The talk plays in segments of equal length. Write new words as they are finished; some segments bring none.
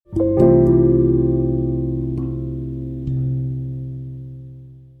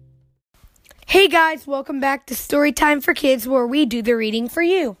Hey guys, welcome back to Storytime for Kids, where we do the reading for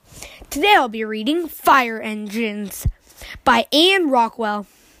you. Today I'll be reading Fire Engines by Anne Rockwell.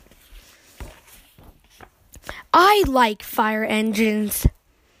 I like fire engines.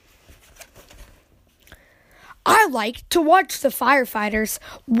 I like to watch the firefighters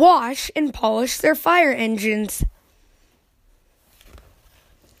wash and polish their fire engines.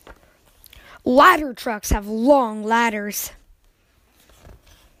 Ladder trucks have long ladders.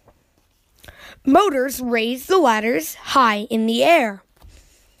 Motors raise the ladders high in the air.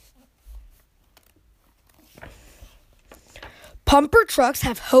 Pumper trucks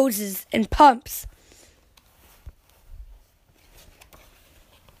have hoses and pumps.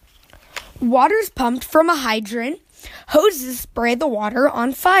 Water's pumped from a hydrant. Hoses spray the water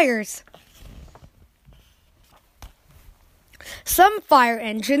on fires. Some fire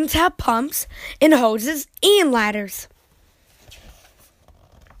engines have pumps and hoses and ladders.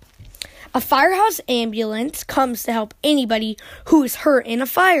 A firehouse ambulance comes to help anybody who is hurt in a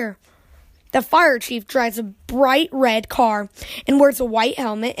fire. The fire chief drives a bright red car and wears a white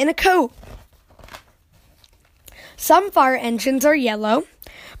helmet and a coat. Some fire engines are yellow,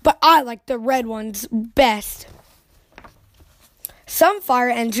 but I like the red ones best. Some fire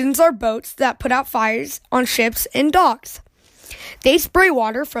engines are boats that put out fires on ships and docks. They spray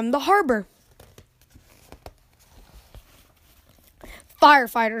water from the harbor.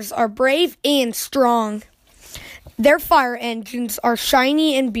 Firefighters are brave and strong. Their fire engines are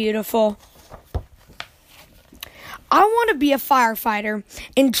shiny and beautiful. I want to be a firefighter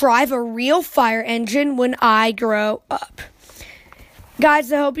and drive a real fire engine when I grow up.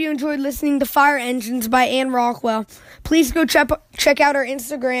 Guys, I hope you enjoyed listening to Fire Engines by Anne Rockwell. Please go check out our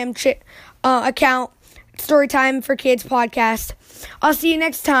Instagram account, Storytime for Kids Podcast. I'll see you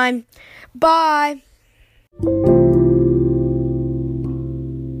next time. Bye.